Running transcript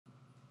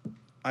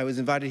I was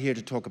invited here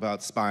to talk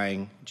about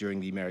spying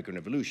during the American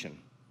Revolution.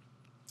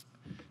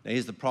 Now,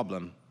 here's the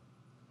problem.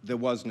 There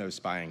was no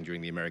spying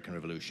during the American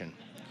Revolution.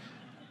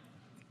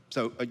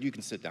 So you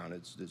can sit down,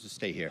 just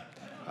stay here.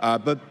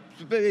 But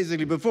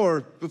basically,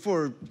 before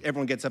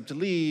everyone gets up to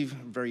leave,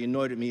 very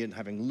annoyed at me and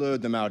having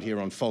lured them out here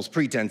on false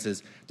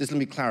pretenses, just let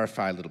me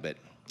clarify a little bit.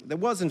 There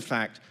was, in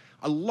fact,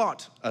 a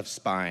lot of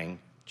spying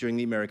during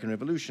the American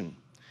Revolution.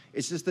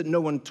 It's just that no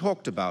one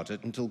talked about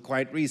it until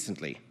quite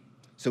recently.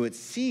 So it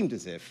seemed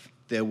as if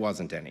there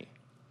wasn't any.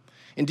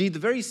 Indeed,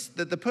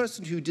 the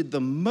person who did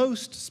the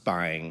most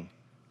spying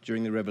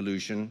during the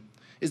Revolution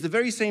is the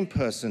very same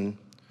person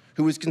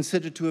who was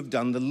considered to have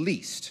done the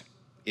least,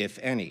 if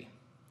any.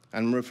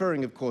 And I'm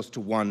referring, of course, to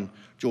one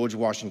George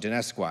Washington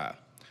Esquire,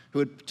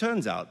 who, it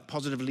turns out,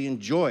 positively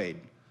enjoyed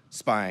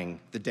spying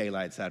the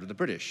daylights out of the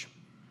British.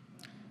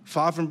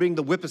 Far from being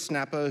the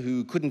whippersnapper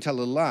who couldn't tell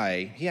a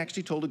lie, he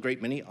actually told a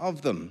great many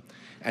of them,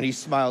 and he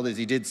smiled as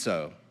he did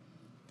so.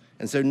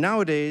 And so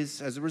nowadays,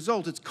 as a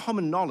result, it's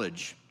common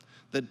knowledge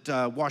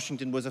that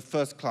Washington was a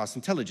first-class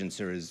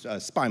intelligencer, as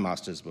spy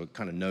masters were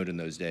kind of known in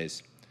those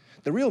days.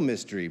 The real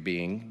mystery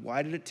being,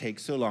 why did it take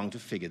so long to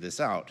figure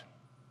this out?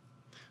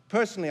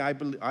 Personally, I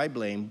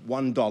blame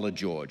 $1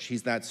 George.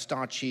 He's that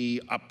starchy,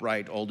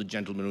 upright older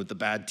gentleman with the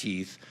bad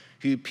teeth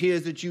who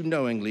peers at you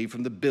knowingly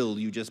from the bill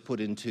you just put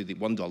into the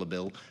 $1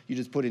 bill you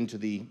just put into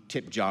the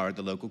tip jar at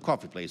the local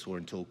coffee place, or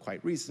until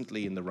quite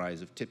recently in the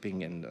rise of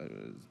tipping,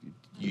 and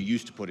you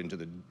used to put into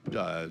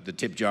the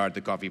tip jar at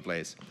the coffee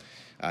place.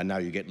 Now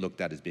you get looked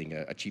at as being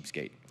a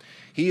cheapskate.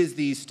 He is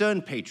the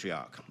stern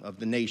patriarch of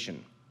the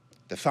nation,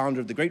 the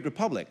founder of the great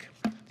republic,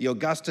 the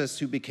Augustus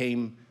who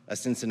became a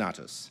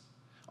Cincinnatus.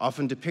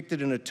 Often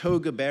depicted in a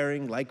toga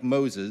bearing, like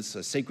Moses,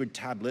 a sacred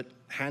tablet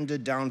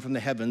handed down from the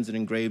heavens and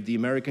engraved the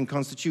American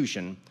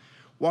Constitution,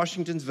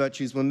 Washington's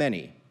virtues were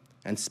many,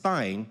 and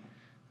spying,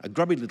 a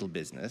grubby little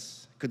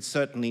business, could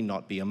certainly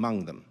not be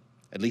among them,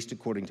 at least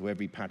according to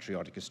every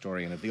patriotic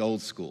historian of the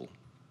old school.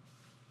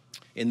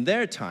 In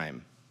their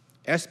time,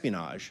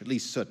 espionage, at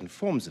least certain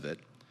forms of it,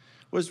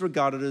 was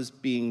regarded as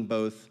being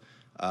both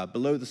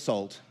below the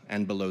salt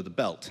and below the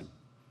belt.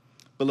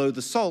 Below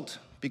the salt,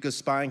 because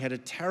spying had a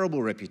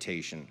terrible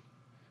reputation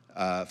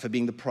for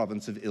being the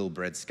province of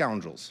ill-bred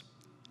scoundrels.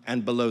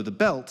 And below the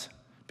belt,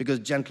 because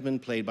gentlemen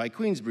played by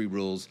Queensberry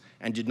rules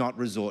and did not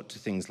resort to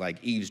things like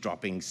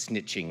eavesdropping,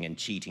 snitching, and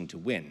cheating to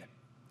win.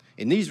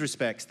 In these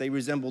respects, they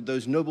resembled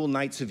those noble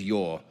knights of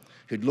yore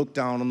who'd looked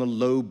down on the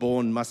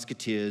low-born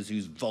musketeers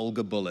whose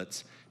vulgar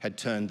bullets had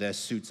turned their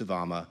suits of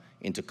armor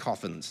into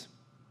coffins.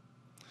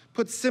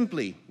 Put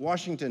simply,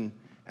 Washington,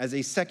 as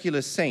a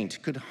secular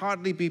saint, could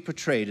hardly be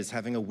portrayed as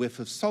having a whiff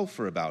of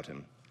sulfur about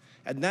him,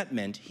 and that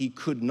meant he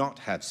could not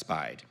have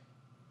spied.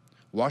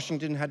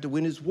 Washington had to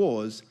win his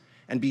wars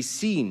and be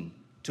seen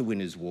to win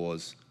his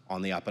wars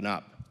on the up and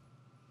up.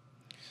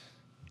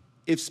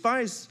 If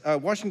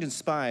Washington's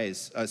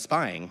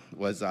spying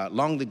was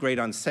long the great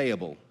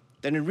unsayable,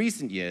 then in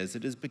recent years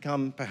it has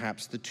become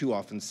perhaps the too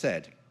often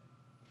said.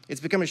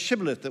 It's become a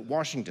shibboleth that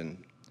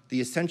Washington,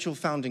 the essential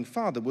founding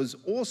father, was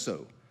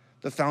also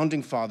the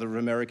founding father of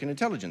American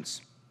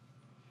intelligence.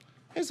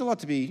 There's a lot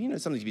to be,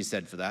 something to be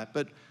said for that,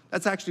 but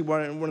that's actually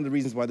one of the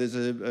reasons why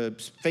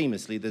there's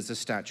famously a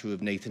statue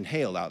of Nathan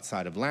Hale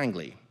outside of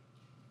Langley.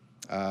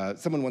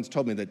 Someone once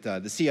told me that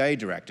the CIA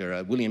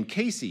director, William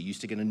Casey,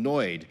 used to get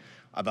annoyed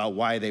about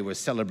why they were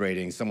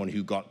celebrating someone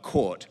who got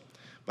caught.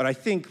 But I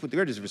think, with the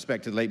greatest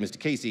respect to the late Mr.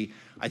 Casey,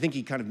 I think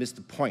he kind of missed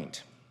the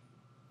point.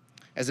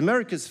 As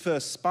America's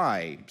first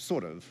spy,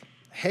 sort of,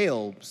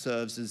 Hale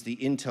serves as the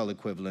intel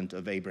equivalent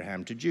of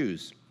Abraham to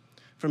Jews.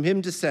 From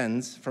him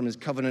descends, from his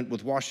covenant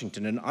with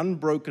Washington, an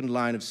unbroken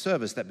line of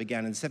service that began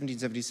in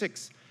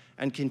 1776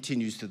 and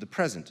continues to the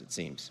present, it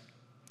seems.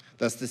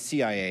 Thus, the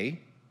CIA,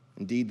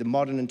 indeed the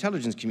modern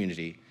intelligence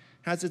community,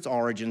 has its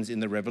origins in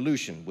the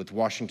Revolution, with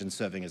Washington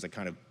serving as a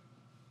kind of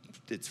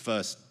its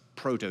first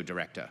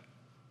proto-director.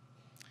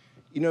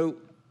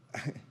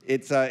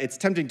 It's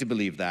tempting to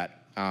believe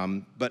that,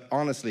 but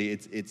honestly,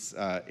 it's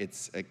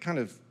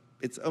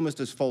almost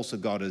as false a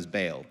god as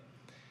Baal.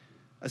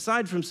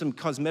 Aside from some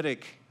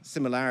cosmetic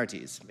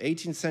similarities,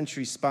 18th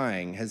century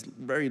spying has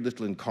very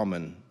little in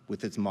common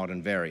with its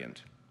modern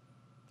variant,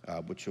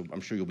 which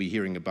I'm sure you'll be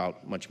hearing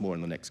about much more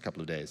in the next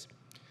couple of days.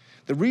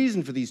 The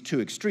reason for these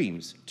two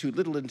extremes, too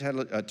little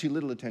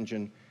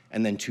attention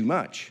and then too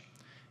much,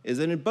 is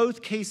that in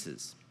both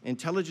cases,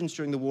 intelligence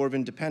during the War of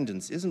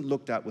Independence isn't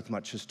looked at with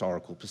much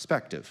historical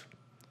perspective.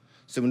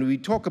 So when we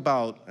talk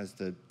about, as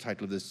the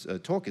title of this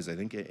talk is, I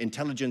think,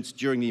 intelligence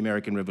during the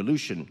American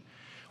Revolution,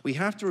 we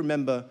have to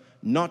remember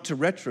not to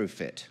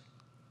retrofit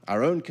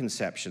our own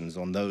conceptions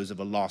on those of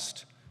a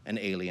lost and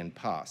alien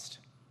past.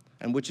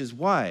 And which is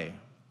why,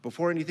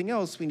 before anything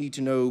else, we need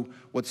to know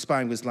what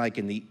spying was like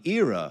in the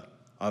era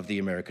of the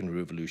American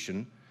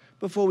Revolution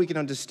before we can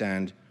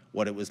understand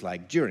what it was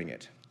like during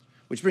it.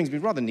 Which brings me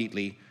rather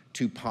neatly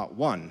to part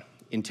one,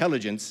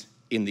 intelligence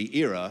in the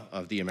era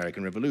of the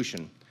American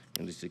Revolution.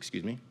 And just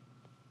excuse me.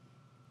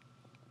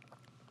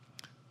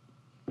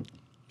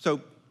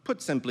 So,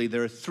 put simply,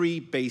 there are three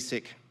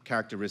basic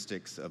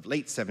characteristics of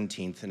late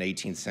 17th and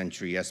 18th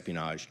century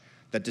espionage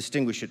that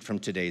distinguish it from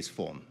today's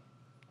form.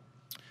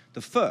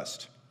 The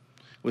first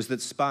was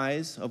that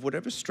spies of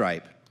whatever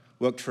stripe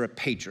worked for a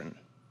patron,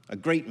 a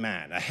great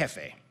man, a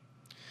jefe.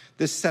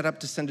 This setup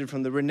descended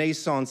from the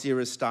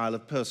Renaissance-era style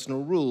of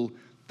personal rule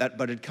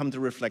but had come to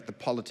reflect the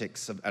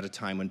politics at a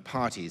time when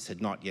parties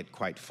had not yet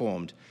quite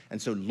formed,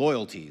 and so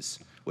loyalties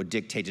were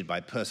dictated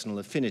by personal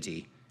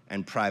affinity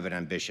and private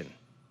ambition.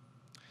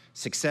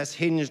 Success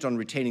hinged on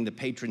retaining the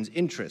patron's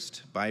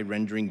interest by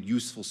rendering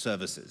useful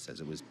services,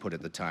 as it was put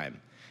at the time,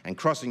 and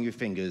crossing your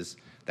fingers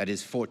that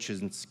his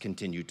fortunes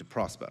continued to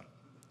prosper.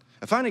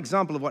 A fine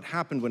example of what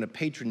happened when a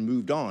patron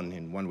moved on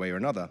in one way or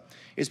another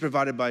is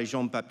provided by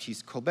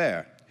Jean-Baptiste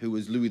Colbert, who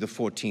was Louis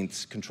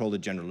XIV's Comptroller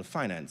General of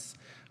Finance,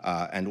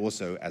 and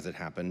also, as it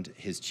happened,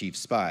 his chief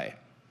spy.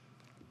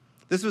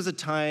 This was a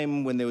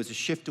time when there was a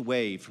shift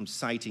away from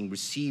citing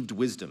received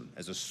wisdom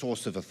as a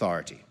source of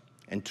authority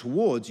and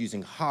towards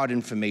using hard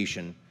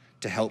information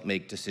to help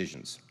make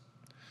decisions.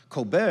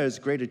 Colbert's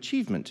great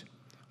achievement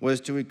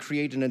was to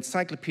create an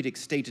encyclopedic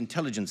state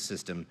intelligence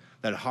system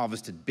that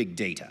harvested big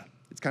data.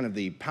 It's kind of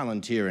the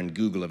Palantir and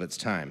Google of its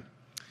time.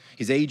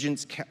 His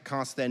agents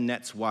cast their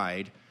nets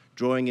wide,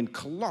 drawing in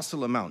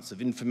colossal amounts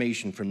of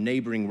information from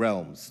neighboring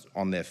realms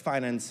on their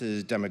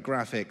finances,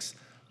 demographics,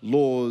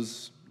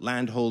 laws,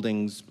 land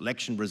holdings,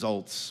 election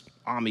results,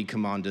 army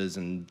commanders,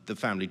 and the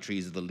family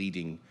trees of the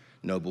leading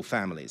noble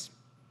families.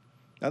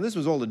 Now, this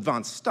was all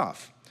advanced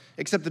stuff,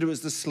 except that it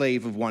was the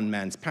slave of one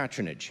man's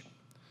patronage.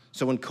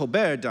 So when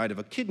Colbert died of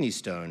a kidney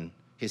stone,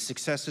 his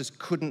successors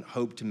couldn't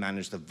hope to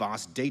manage the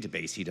vast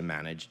database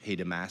he'd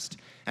amassed,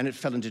 and it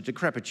fell into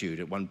decrepitude.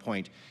 At one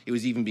point, it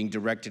was even being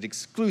directed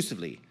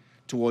exclusively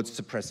towards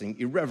suppressing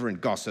irreverent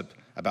gossip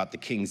about the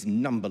king's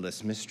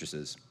numberless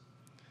mistresses.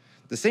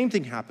 The same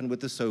thing happened with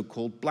the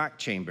so-called black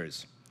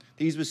chambers.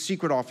 These were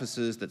secret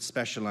offices that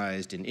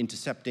specialized in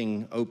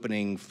intercepting,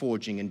 opening,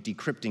 forging, and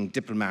decrypting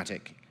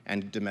diplomatic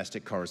and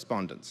domestic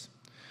correspondence.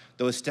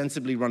 Though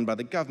ostensibly run by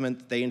the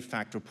government, they in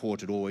fact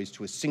reported always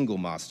to a single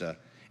master,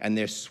 and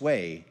their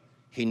sway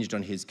hinged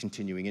on his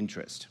continuing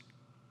interest.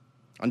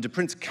 Under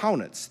Prince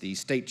Kaunitz, the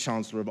state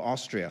chancellor of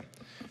Austria,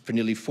 for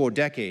nearly 4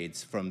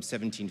 decades, from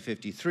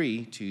 1753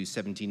 to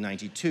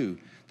 1792,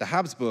 the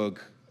Habsburg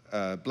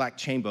Black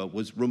Chamber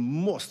was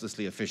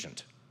remorselessly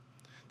efficient.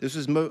 This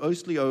was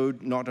mostly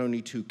owed not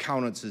only to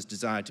Kaunitz's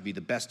desire to be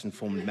the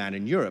best-informed man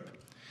in Europe,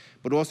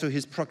 but also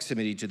his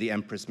proximity to the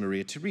Empress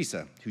Maria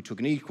Theresa, who took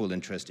an equal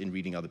interest in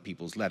reading other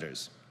people's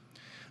letters.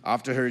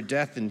 After her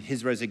death and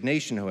his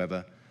resignation,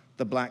 however,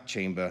 the Black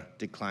Chamber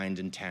declined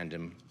in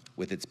tandem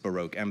with its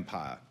Baroque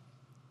empire.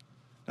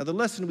 Now, the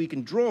lesson we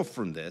can draw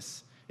from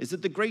this is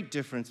that the great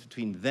difference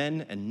between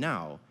then and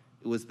now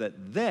was that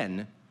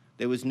then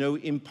there was no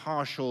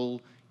impartial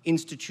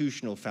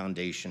institutional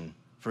foundation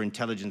for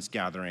intelligence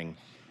gathering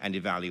and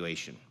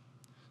evaluation.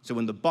 So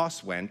when the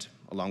boss went,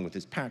 along with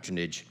his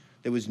patronage,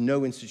 there was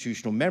no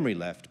institutional memory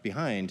left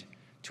behind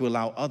to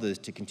allow others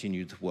to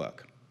continue the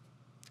work.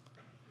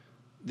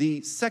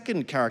 The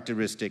second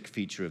characteristic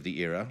feature of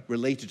the era,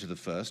 related to the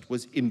first,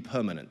 was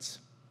impermanence.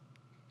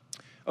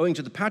 Owing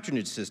to the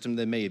patronage system,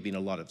 there may have been a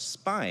lot of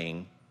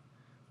spying,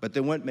 but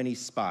there weren't many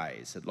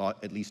spies,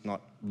 at least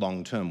not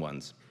long-term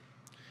ones.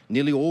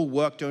 Nearly all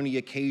worked only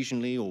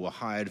occasionally or were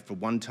hired for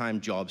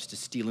one-time jobs to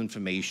steal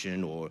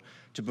information or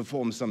to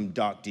perform some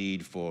dark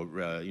deed for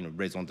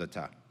raison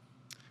d'etat.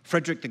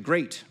 Frederick the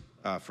Great,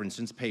 for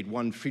instance, paid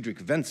one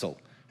Friedrich Wenzel,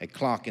 a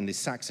clerk in the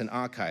Saxon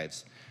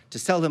archives, to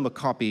sell him a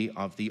copy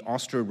of the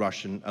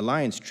Austro-Russian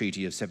Alliance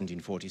Treaty of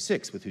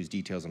 1746, with whose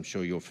details I'm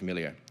sure you're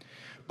familiar.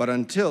 But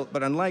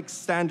unlike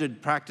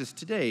standard practice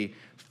today,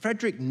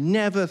 Frederick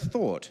never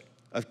thought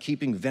of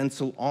keeping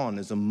Wenzel on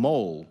as a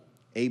mole,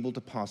 able to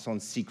pass on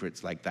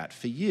secrets like that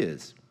for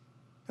years.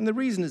 And the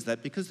reason is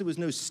that because there was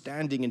no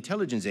standing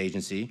intelligence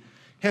agency,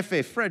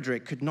 Jefe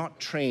Frederick could not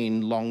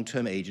train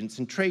long-term agents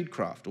in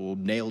tradecraft or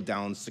nail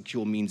down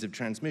secure means of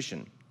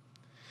transmission.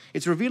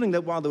 It's revealing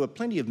that while there were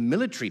plenty of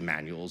military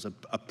manuals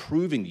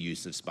approving the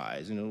use of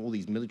spies, all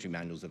these military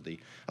manuals of the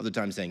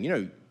time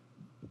saying,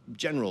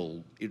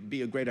 General, it'd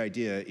be a great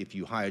idea if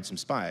you hired some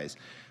spies,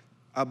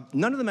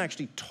 none of them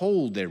actually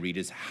told their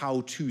readers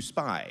how to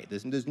spy.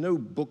 There's no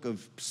book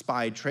of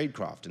spy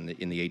tradecraft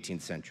in the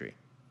 18th century.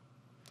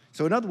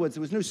 So in other words,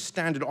 there was no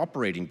standard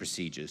operating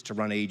procedures to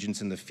run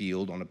agents in the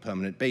field on a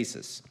permanent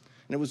basis.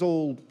 And it was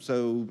all,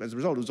 so as a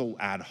result, it was all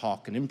ad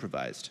hoc and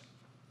improvised.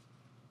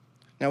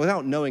 Now,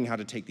 without knowing how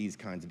to take these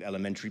kinds of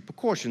elementary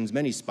precautions,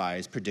 many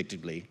spies,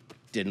 predictably,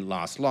 didn't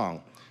last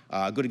long.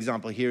 A good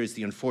example here is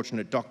the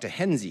unfortunate Dr.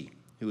 Hensey,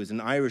 who was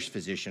an Irish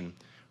physician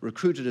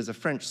recruited as a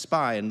French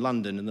spy in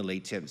London in the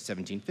late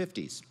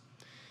 1750s.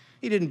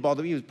 He didn't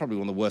bother, he was probably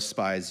one of the worst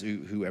spies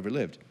who ever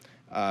lived.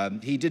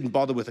 He didn't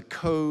bother with a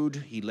code,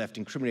 he left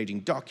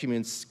incriminating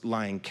documents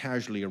lying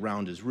casually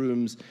around his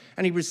rooms,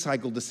 and he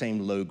recycled the same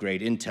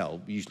low-grade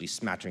intel, usually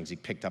smatterings he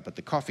picked up at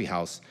the coffee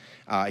house.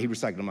 He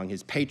recycled among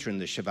his patron,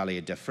 the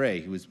Chevalier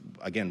d'Effray, who was,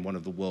 again, one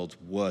of the world's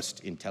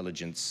worst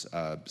intelligence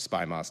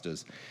spy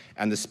masters,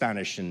 and the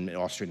Spanish and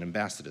Austrian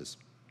ambassadors.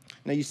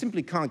 Now, you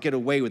simply can't get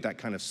away with that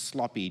kind of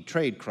sloppy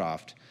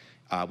tradecraft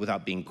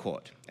without being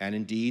caught. And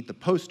indeed, the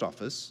post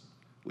office,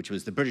 which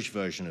was the British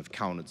version of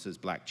Kaunis's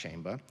Black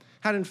Chamber,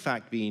 had in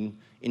fact been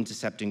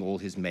intercepting all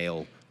his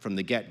mail from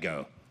the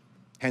get-go.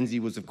 Henzi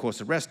was, of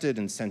course, arrested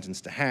and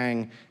sentenced to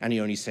hang, and he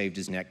only saved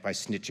his neck by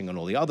snitching on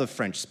all the other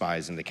French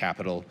spies in the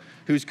capital,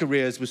 whose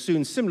careers were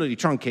soon similarly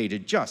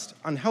truncated, just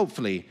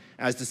unhelpfully,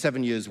 as the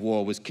 7 Years'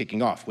 War was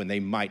kicking off, when they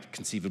might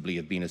conceivably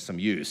have been of some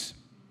use.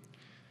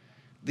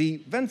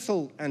 The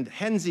Wenzel and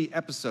Henzi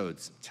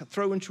episodes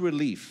throw into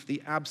relief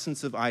the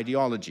absence of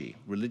ideology,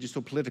 religious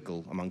or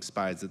political, among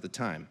spies at the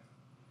time.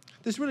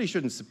 This really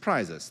shouldn't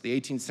surprise us. The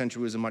 18th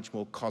century was a much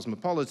more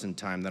cosmopolitan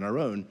time than our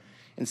own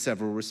in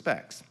several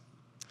respects.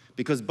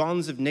 Because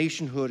bonds of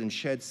nationhood and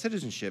shared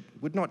citizenship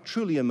would not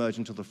truly emerge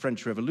until the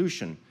French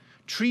Revolution,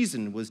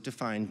 treason was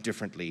defined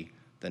differently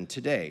than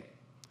today.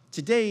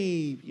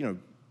 Today,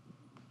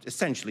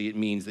 essentially it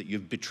means that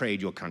you've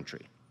betrayed your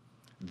country.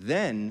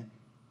 Then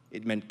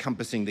it meant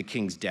compassing the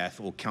king's death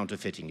or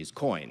counterfeiting his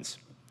coins.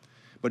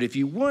 But if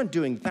you weren't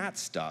doing that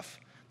stuff,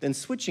 then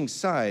switching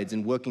sides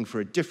and working for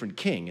a different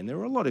king, and there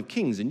were a lot of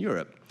kings in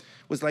Europe,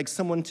 was like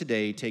someone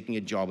today taking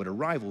a job at a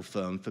rival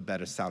firm for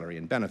better salary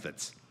and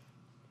benefits.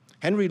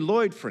 Henry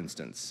Lloyd, for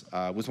instance,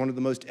 was one of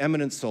the most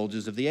eminent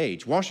soldiers of the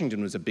age.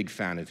 Washington was a big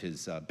fan of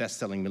his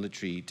best-selling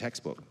military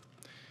textbook.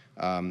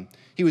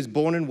 He was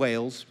born in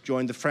Wales,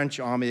 joined the French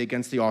army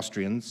against the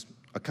Austrians,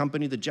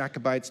 accompanied the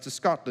Jacobites to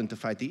Scotland to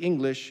fight the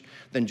English,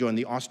 then joined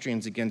the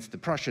Austrians against the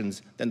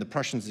Prussians, then the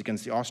Prussians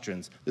against the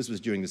Austrians. This was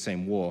during the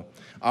same war.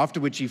 After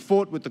which he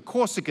fought with the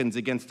Corsicans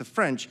against the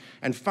French,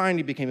 and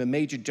finally became a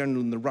major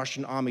general in the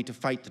Russian army to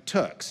fight the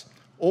Turks,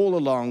 all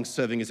along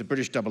serving as a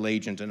British double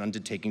agent and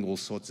undertaking all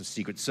sorts of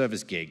secret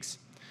service gigs.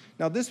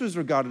 Now, this was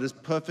regarded as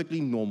perfectly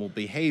normal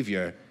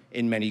behavior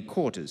in many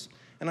quarters.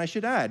 And I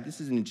should add,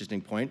 this is an interesting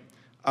point,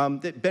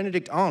 that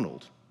Benedict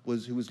Arnold,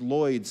 who was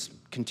Lloyd's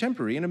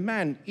contemporary and a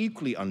man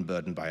equally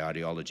unburdened by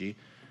ideology,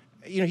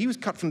 he was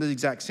cut from the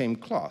exact same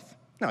cloth.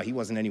 Now, he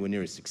wasn't anywhere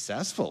near as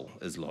successful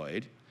as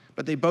Lloyd,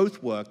 but they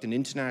both worked in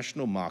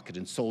international market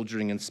and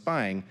soldiering and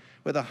spying,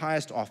 where the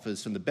highest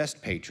offers from the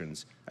best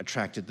patrons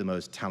attracted the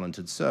most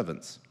talented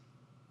servants.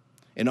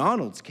 In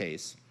Arnold's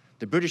case,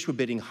 the British were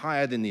bidding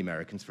higher than the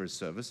Americans for his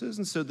services,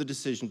 and so the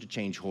decision to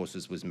change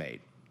horses was made.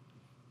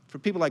 For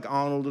people like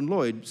Arnold and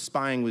Lloyd,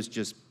 spying was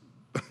just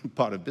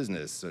part of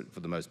business for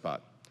the most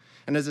part.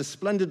 And as a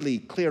splendidly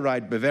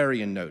clear-eyed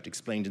Bavarian note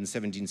explained in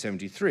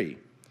 1773,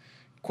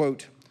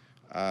 quote,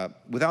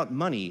 without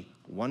money,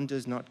 one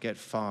does not get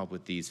far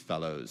with these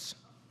fellows.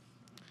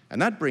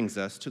 And that brings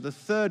us to the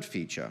third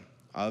feature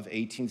of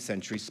 18th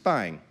century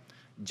spying,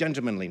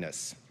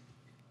 gentlemanliness.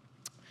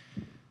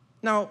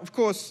 Now, of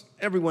course,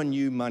 everyone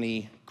knew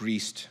money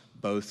greased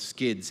both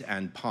skids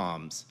and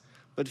palms,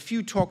 but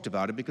few talked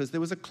about it because there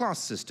was a class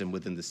system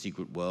within the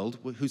secret world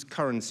whose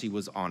currency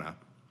was honor.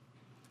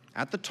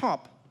 At the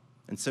top,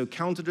 and so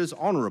counted as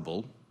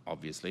honorable,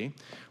 obviously,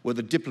 were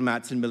the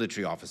diplomats and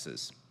military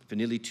officers. For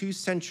nearly 2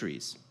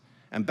 centuries,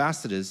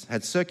 ambassadors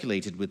had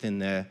circulated within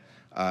their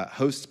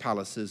hosts'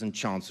 palaces and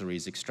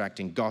chancelleries,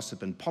 extracting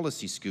gossip and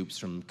policy scoops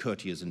from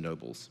courtiers and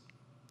nobles.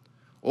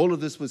 All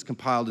of this was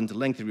compiled into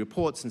lengthy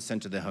reports and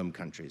sent to their home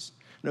countries.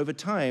 And over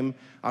time,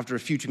 after a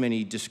few too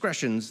many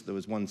discretions, there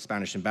was one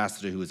Spanish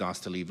ambassador who was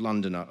asked to leave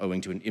London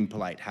owing to an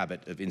impolite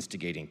habit of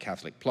instigating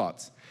Catholic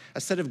plots.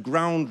 A set of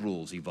ground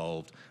rules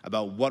evolved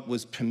about what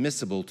was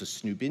permissible to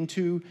snoop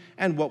into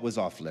and what was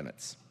off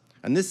limits.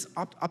 And this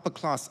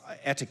upper-class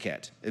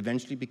etiquette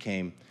eventually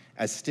became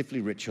as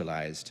stiffly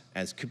ritualized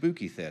as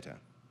kabuki theater.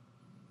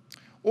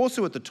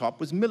 Also at the top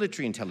was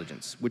military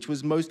intelligence, which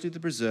was mostly the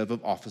preserve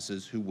of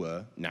officers who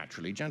were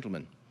naturally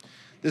gentlemen.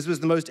 This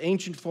was the most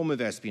ancient form of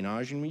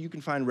espionage, and you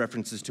can find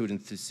references to it in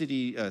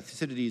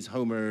Thucydides,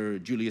 Homer,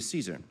 Julius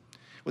Caesar.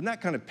 With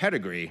that kind of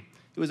pedigree,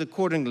 it was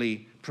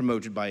accordingly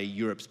promoted by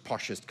Europe's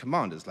poshest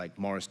commanders like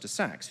Maurice de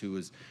Saxe,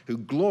 who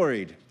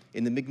gloried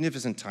in the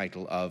magnificent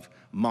title of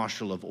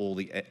Marshal of all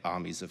the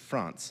armies of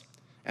France,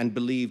 and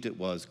believed it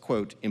was,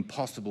 quote,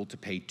 impossible to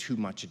pay too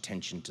much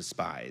attention to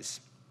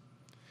spies.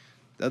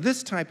 Now,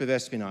 this type of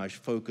espionage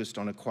focused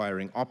on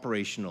acquiring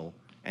operational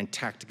and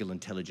tactical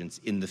intelligence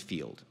in the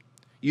field,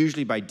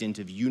 usually by dint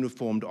of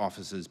uniformed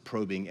officers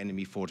probing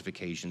enemy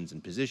fortifications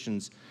and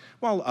positions,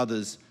 while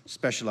others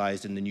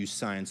specialized in the new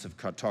science of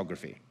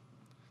cartography.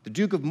 The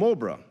Duke of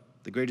Marlborough,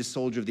 the greatest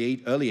soldier of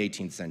the early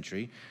 18th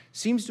century,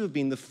 seems to have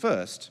been the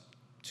first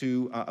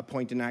to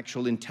appoint an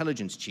actual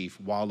intelligence chief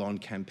while on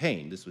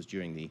campaign. This was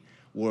during the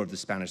War of the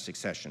Spanish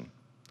Succession.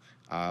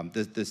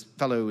 This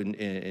fellow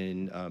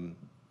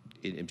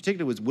in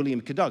particular was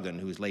William Cadogan,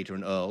 who was later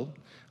an earl.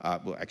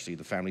 Well, actually,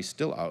 the family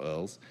still are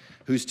earls,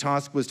 whose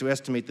task was to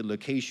estimate the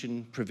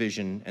location,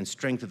 provision, and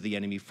strength of the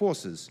enemy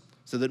forces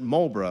so that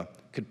Marlborough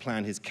could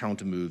plan his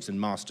counter-moves and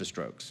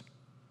masterstrokes.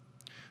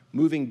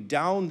 Moving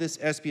down this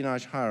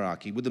espionage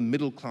hierarchy were the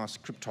middle-class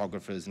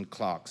cryptographers and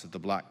clerks of the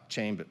Black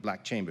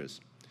Chambers.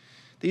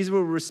 These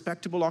were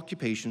respectable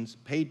occupations,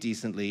 paid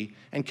decently,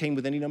 and came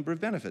with any number of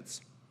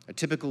benefits. A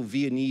typical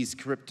Viennese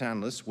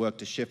cryptanalyst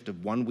worked a shift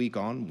of 1 week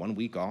on, 1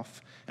 week off,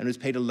 and was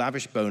paid a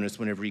lavish bonus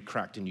whenever he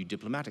cracked a new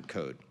diplomatic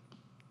code.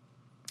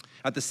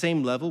 At the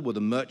same level were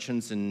the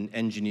merchants and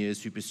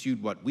engineers who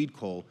pursued what we'd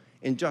call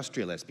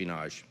industrial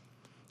espionage.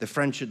 The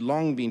French had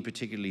long been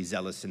particularly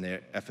zealous in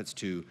their efforts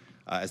to,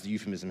 as the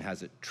euphemism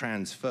has it,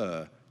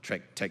 transfer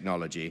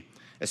technology,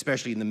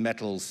 especially in the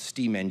metals,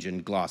 steam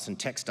engine, glass, and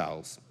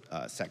textiles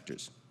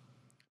sectors.